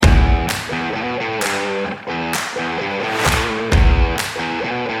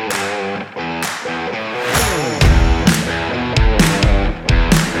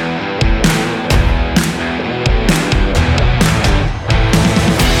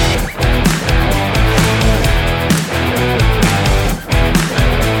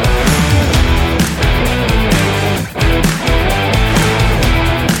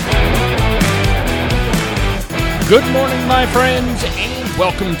Good morning, my friends, and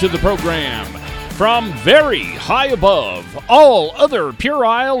welcome to the program. From very high above all other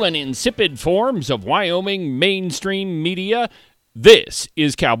puerile and insipid forms of Wyoming mainstream media, this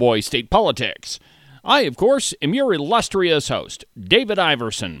is Cowboy State Politics. I, of course, am your illustrious host, David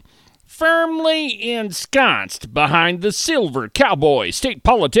Iverson, firmly ensconced behind the silver Cowboy State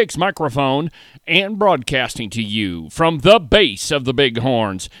Politics microphone and broadcasting to you from the base of the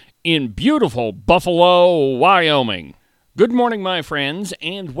Bighorns in beautiful Buffalo, Wyoming. Good morning, my friends,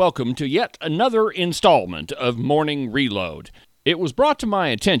 and welcome to yet another installment of Morning Reload. It was brought to my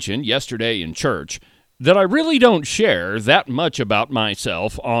attention yesterday in church that I really don't share that much about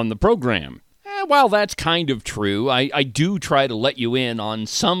myself on the program. While that's kind of true, I do try to let you in on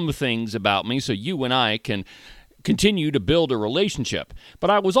some things about me so you and I can continue to build a relationship. But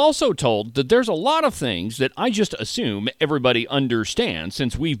I was also told that there's a lot of things that I just assume everybody understands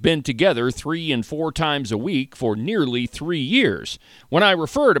since we've been together 3 and 4 times a week for nearly 3 years. When I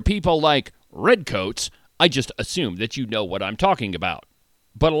refer to people like Redcoats, I just assume that you know what I'm talking about.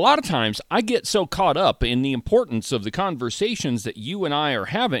 But a lot of times, I get so caught up in the importance of the conversations that you and I are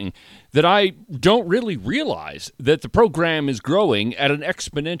having that I don't really realize that the program is growing at an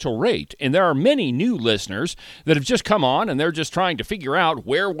exponential rate. And there are many new listeners that have just come on and they're just trying to figure out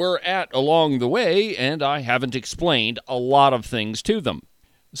where we're at along the way, and I haven't explained a lot of things to them.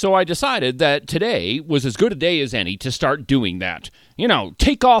 So I decided that today was as good a day as any to start doing that.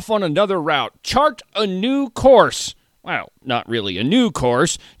 Take off on another route, chart a new course. Well, not really a new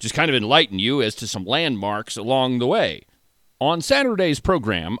course, just kind of enlighten you as to some landmarks along the way. On Saturday's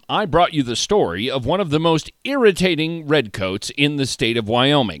program, I brought you the story of one of the most irritating redcoats in the state of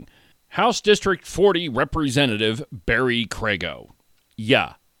Wyoming, House District 40 Representative Barry Crago.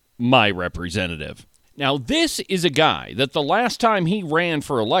 Yeah, my representative. Now, this is a guy that the last time he ran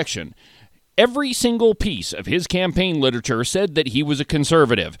for election, every single piece of his campaign literature said that he was a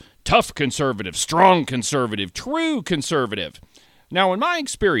conservative. Tough conservative, strong conservative, true conservative. Now, in my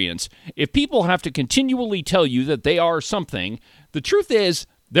experience, if people have to continually tell you that they are something, the truth is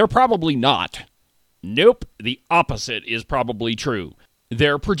they're probably not. Nope, the opposite is probably true.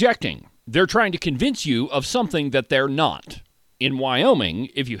 They're projecting. They're trying to convince you of something that they're not. In Wyoming,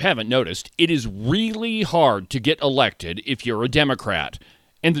 if you haven't noticed, it is really hard to get elected if you're a Democrat.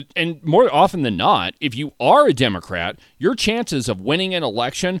 And more often than not, if you are a Democrat, your chances of winning an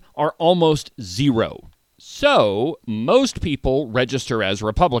election are almost zero. So, most people register as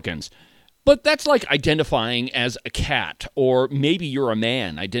Republicans. But that's like identifying as a cat, or maybe you're a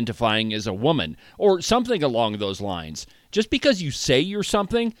man identifying as a woman, or something along those lines. Just because you say you're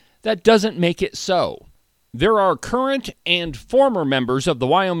something, that doesn't make it so. There are current and former members of the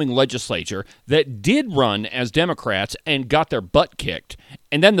Wyoming legislature that did run as Democrats and got their butt kicked.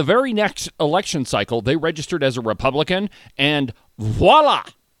 And then the very next election cycle, they registered as a Republican, and voila,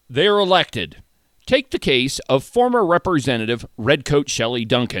 they're elected. Take the case of former Representative Redcoat Shelley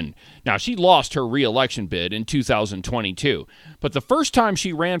Duncan. Now, she lost her re-election bid in 2022, but the first time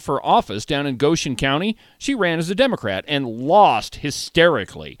she ran for office down in Goshen County, she ran as a Democrat and lost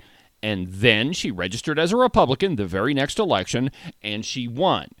hysterically. And then she registered as a Republican the very next election, and she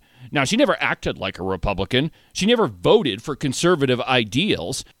won. Now, she never acted like a Republican. She never voted for conservative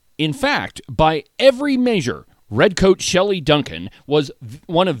ideals. In fact, by every measure, Redcoat Shelley Duncan was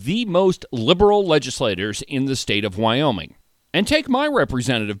one of the most liberal legislators in the state of Wyoming. And take my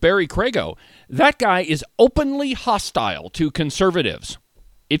representative, Barry Crago. That guy is openly hostile to conservatives.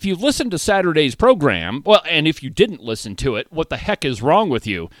 If you listened to Saturday's program, well, and if you didn't listen to it, what the heck is wrong with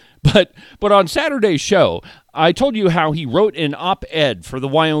you? But on Saturday's show, I told you how he wrote an op-ed for the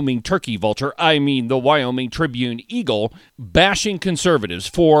Wyoming Turkey Vulture, the Wyoming Tribune Eagle, bashing conservatives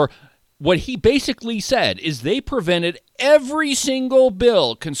for what he basically said is they prevented every single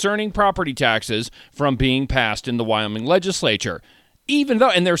bill concerning property taxes from being passed in the Wyoming legislature. Even though,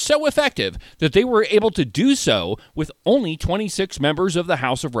 and they're so effective that they were able to do so with only 26 members of the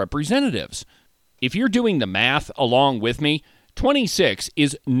House of Representatives. If you're doing the math along with me, 26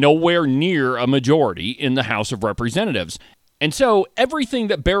 is nowhere near a majority in the House of Representatives. And so everything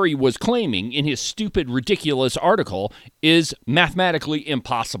that Barry was claiming in his stupid, ridiculous article is mathematically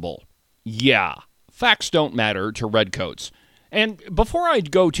impossible. Yeah, facts don't matter to redcoats. And before I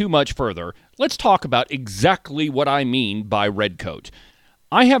go too much further, let's talk about exactly what I mean by redcoat.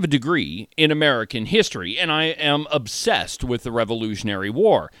 I have a degree in American history, and I am obsessed with the Revolutionary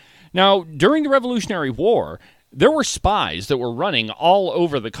War. Now, during the Revolutionary War, there were spies that were running all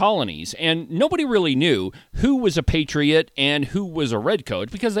over the colonies, and nobody really knew who was a patriot and who was a redcoat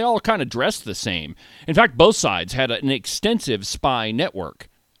because they all kind of dressed the same. In fact, both sides had an extensive spy network.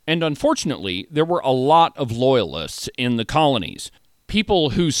 And unfortunately, there were a lot of loyalists in the colonies,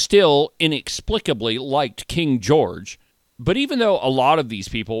 people who still inexplicably liked King George. But even though a lot of these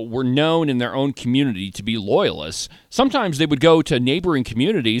people were known in their own community to be loyalists, sometimes they would go to neighboring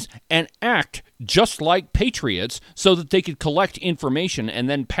communities and act just like patriots so that they could collect information and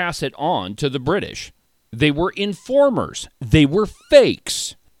then pass it on to the British. They were informers. They were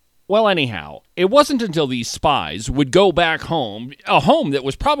fakes. Well, anyhow, it wasn't until these spies would go back home, a home that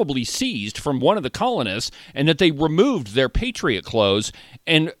was probably seized from one of the colonists, and that they removed their patriot clothes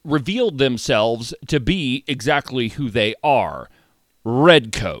and revealed themselves to be exactly who they are,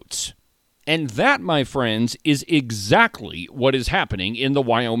 redcoats. And that, my friends, is exactly what is happening in the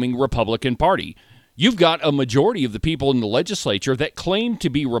Wyoming Republican Party. You've got a majority of the people in the legislature that claim to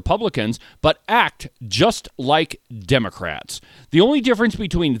be Republicans, but act just like Democrats. The only difference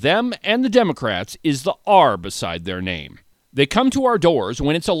between them and the Democrats is the R beside their name. They come to our doors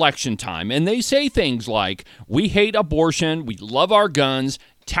when it's election time, and they say things like, we hate abortion, we love our guns,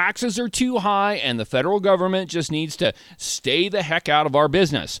 taxes are too high, and the federal government just needs to stay the heck out of our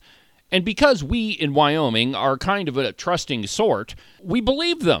business. And because we in Wyoming are kind of a trusting sort, we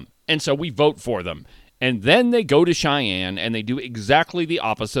believe them. And so we vote for them. And then they go to Cheyenne and they do exactly the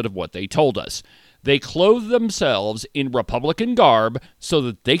opposite of what they told us. They clothe themselves in Republican garb so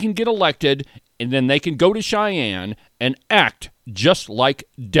that they can get elected, and then they can go to Cheyenne and act just like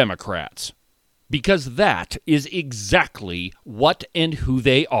Democrats. Because that is exactly what and who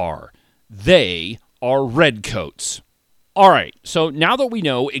they are. They are redcoats. All right, so now that we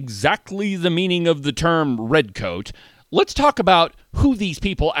know exactly the meaning of the term redcoat, let's talk about who these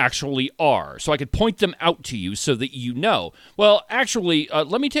people actually are, so I could point them out to you so that you know. Well, actually,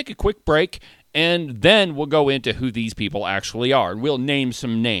 let me take a quick break, and then we'll go into who these people actually are, and we'll name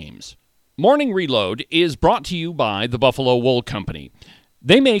some names. Morning Reload is brought to you by the Buffalo Wool Company.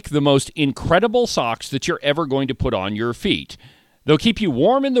 They make the most incredible socks that you're ever going to put on your feet. They'll keep you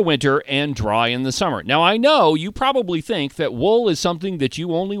warm in the winter and dry in the summer. Now, I know you probably think that wool is something that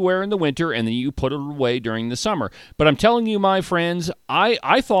you only wear in the winter and then you put it away during the summer. But I'm telling you, my friends,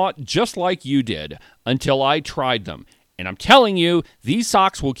 I thought just like you did until I tried them. And I'm telling you, these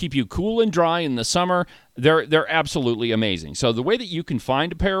socks will keep you cool and dry in the summer. They're absolutely amazing. So the way that you can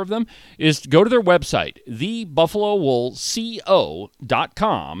find a pair of them is to go to their website,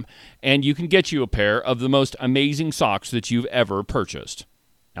 thebuffalowoolco.com, and you can get you a pair of the most amazing socks that you've ever purchased.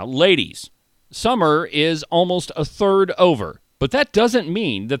 Now, ladies, summer is almost a third over, but that doesn't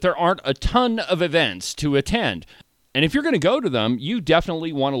mean that there aren't a ton of events to attend. And if you're going to go to them, you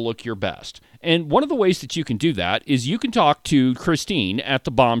definitely want to look your best. And one of the ways that you can do that is you can talk to Christine at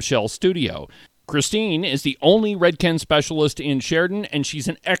the Bombshell Studio. Christine is the only Redken specialist in Sheridan, and she's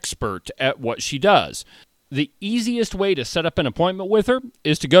an expert at what she does. The easiest way to set up an appointment with her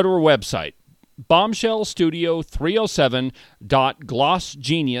is to go to her website,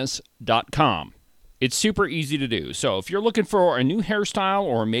 bombshellstudio307.glossgenius.com. It's super easy to do. So if you're looking for a new hairstyle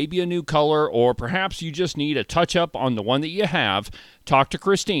or maybe a new color, or perhaps you just need a touch-up on the one that you have, talk to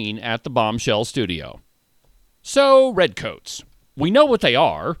Christine at the Bombshell Studio. So, redcoats. We know what they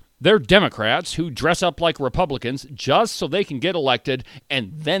are. They're Democrats who dress up like Republicans just so they can get elected,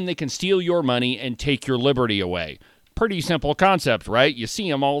 and then they can steal your money and take your liberty away. Pretty simple concept, right? You see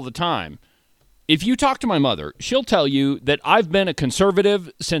them all the time. If you talk to my mother, she'll tell you that I've been a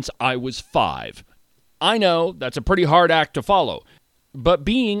conservative since I was 5. I know that's a pretty hard act to follow, but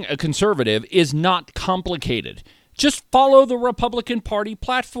being a conservative is not complicated. Just follow the Republican Party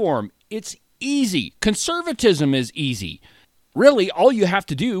platform. It's easy. Conservatism is easy. Really, all you have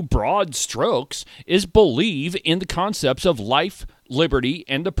to do, broad strokes, is believe in the concepts of life, liberty,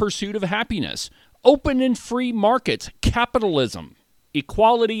 and the pursuit of happiness. Open and free markets, capitalism,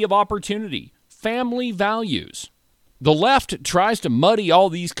 equality of opportunity, family values. The left tries to muddy all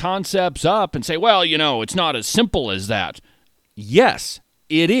these concepts up and say, well, it's not as simple as that. Yes,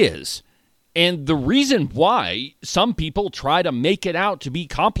 it is. And the reason why some people try to make it out to be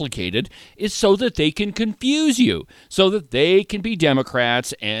complicated is so that they can confuse you, so that they can be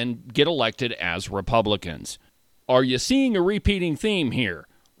Democrats and get elected as Republicans. Are you seeing a repeating theme here?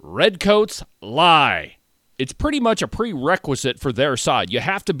 Redcoats lie. It's pretty much a prerequisite for their side. You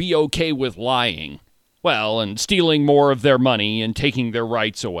have to be okay with lying. Well, and stealing more of their money and taking their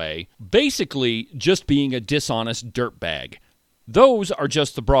rights away. Basically, just being a dishonest dirtbag. Those are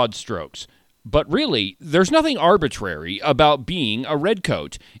just the broad strokes. But really, there's nothing arbitrary about being a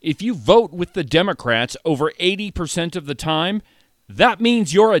redcoat. If you vote with the Democrats over 80% of the time, that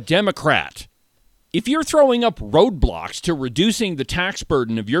means you're a Democrat. If you're throwing up roadblocks to reducing the tax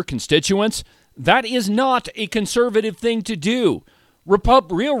burden of your constituents, that is not a conservative thing to do.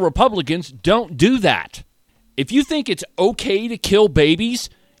 Real Republicans don't do that. If you think it's okay to kill babies,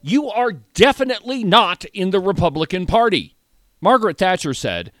 you are definitely not in the Republican Party. Margaret Thatcher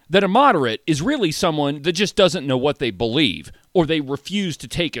said that a moderate is really someone that just doesn't know what they believe, or they refuse to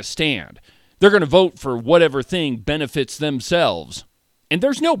take a stand. They're going to vote for whatever thing benefits themselves. And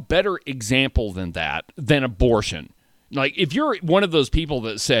there's no better example than that, than abortion. Like, if you're one of those people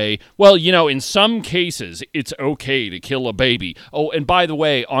that say, well, in some cases, it's okay to kill a baby. Oh, and by the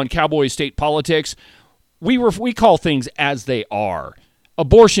way, on Cowboy State Politics, we call things as they are.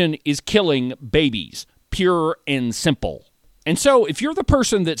 Abortion is killing babies, pure and simple. And so if you're the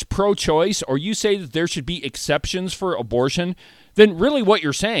person that's pro-choice, or you say that there should be exceptions for abortion, then really what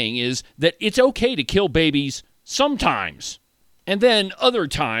you're saying is that it's okay to kill babies sometimes, and then other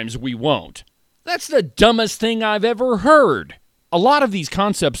times we won't. That's the dumbest thing I've ever heard. A lot of these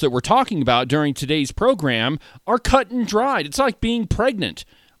concepts that we're talking about during today's program are cut and dried. It's like being pregnant.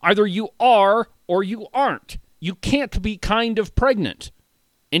 Either you are or you aren't. You can't be kind of pregnant.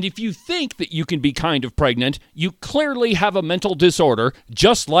 And if you think that you can be kind of pregnant, you clearly have a mental disorder,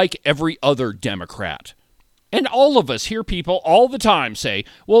 just like every other Democrat. And all of us hear people all the time say,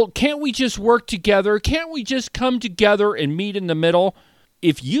 well, can't we just work together? Can't we just come together and meet in the middle?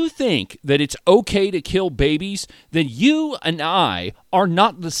 If you think that it's okay to kill babies, then you and I are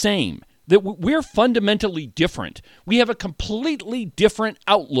not the same. That we're fundamentally different. We have a completely different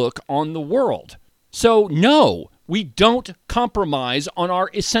outlook on the world. So no, we don't compromise on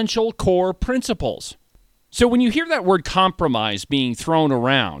our essential core principles. So when you hear that word compromise being thrown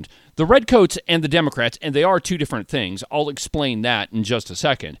around, the Redcoats and the Democrats, and they are two different things, I'll explain that in just a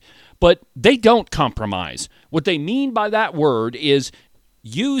second, but they don't compromise. What they mean by that word is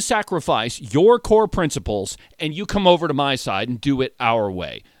you sacrifice your core principles and you come over to my side and do it our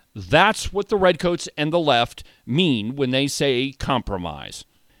way. That's what the Redcoats and the left mean when they say compromise.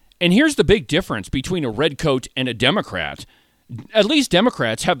 And here's the big difference between a Redcoat and a Democrat. At least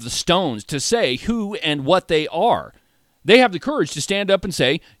Democrats have the stones to say who and what they are. They have the courage to stand up and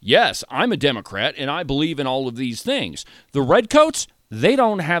say, yes, I'm a Democrat and I believe in all of these things. The Redcoats, they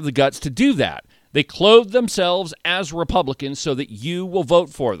don't have the guts to do that. They clothe themselves as Republicans so that you will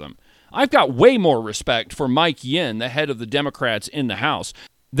vote for them. I've got way more respect for Mike Yin, the head of the Democrats in the House,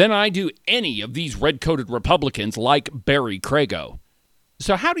 than I do any of these red-coated Republicans like Barry Crago.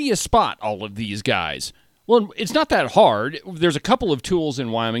 So how do you spot all of these guys? Well, it's not that hard. There's a couple of tools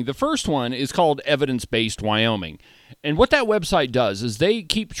in Wyoming. The first one is called Evidence-Based Wyoming. And what that website does is they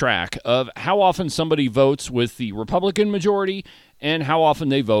keep track of how often somebody votes with the Republican majority and how often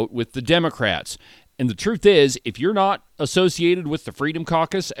they vote with the Democrats. And the truth is, if you're not associated with the Freedom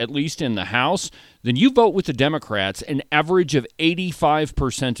Caucus, at least in the House, then you vote with the Democrats an average of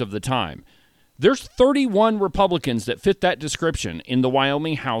 85% of the time. There's 31 Republicans that fit that description in the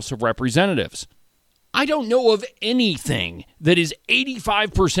Wyoming House of Representatives. I don't know of anything that is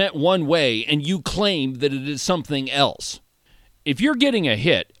 85% one way and you claim that it is something else. If you're getting a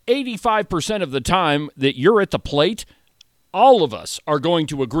hit 85% of the time that you're at the plate, all of us are going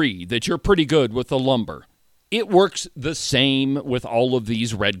to agree that you're pretty good with the lumber. It works the same with all of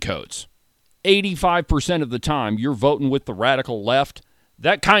these redcoats. 85% of the time you're voting with the radical left.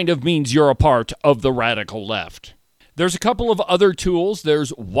 That kind of means you're a part of the radical left. There's a couple of other tools.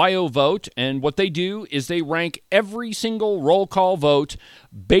 There's WyoVote, and what they do is they rank every single roll call vote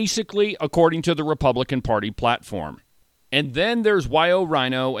basically according to the Republican Party platform. And then there's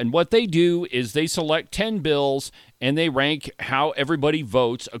WyoRhino, and what they do is they select 10 bills and they rank how everybody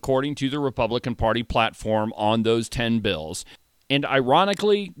votes according to the Republican Party platform on those 10 bills. And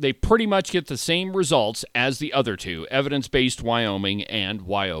ironically, they pretty much get the same results as the other two, Evidence-Based Wyoming and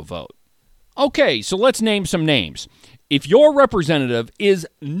WyoVote. Okay, so let's name some names. If your representative is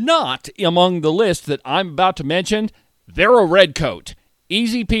not among the list that I'm about to mention, they're a redcoat.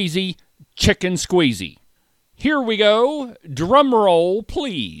 Easy peasy, chicken squeezy. Here we go. Drum roll,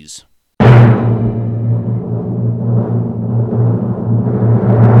 please.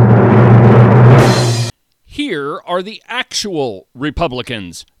 Here are the actual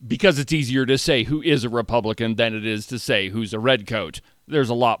Republicans, because it's easier to say who is a Republican than it is to say who's a redcoat. There's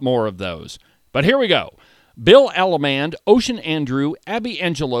a lot more of those. But here we go. Bill Alamand, Ocean Andrew, Abby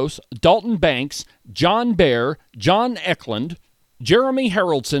Angelos, Dalton Banks, John Baer, John Eklund, Jeremy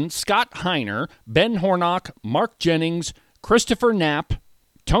Haroldson, Scott Heiner, Ben Hornock, Mark Jennings, Christopher Knapp,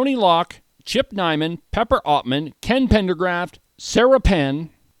 Tony Locke, Chip Nyman, Pepper Ottman, Ken Pendergraft, Sarah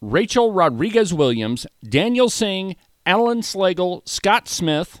Penn, Rachel Rodriguez-Williams, Daniel Singh, Alan Slagle, Scott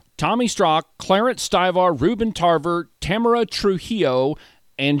Smith, Tommy Strzok, Clarence Stivar, Ruben Tarver, Tamara Trujillo,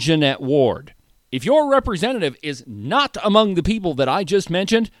 and Jeanette Ward. If your representative is not among the people that I just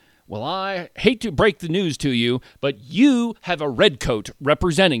mentioned, well, I hate to break the news to you, but you have a redcoat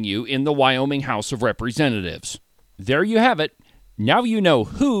representing you in the Wyoming House of Representatives. There you have it. Now you know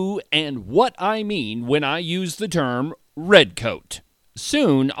who and what I mean when I use the term redcoat.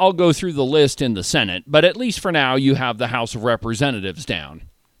 Soon, I'll go through the list in the Senate, but at least for now, you have the House of Representatives down.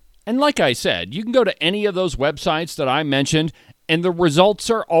 And like I said, you can go to any of those websites that I mentioned, and the results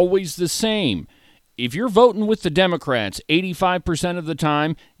are always the same. If you're voting with the Democrats 85% of the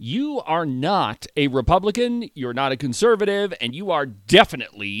time, you are not a Republican, you're not a conservative, and you are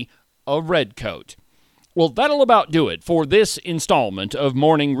definitely a redcoat. Well, that'll about do it for this installment of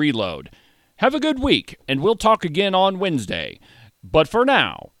Morning Reload. Have a good week, and we'll talk again on Wednesday. But for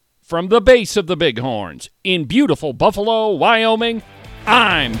now, from the base of the Bighorns in beautiful Buffalo, Wyoming,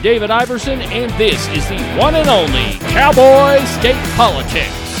 I'm David Iverson, and this is the one and only Cowboy State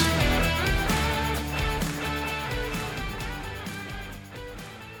Politics.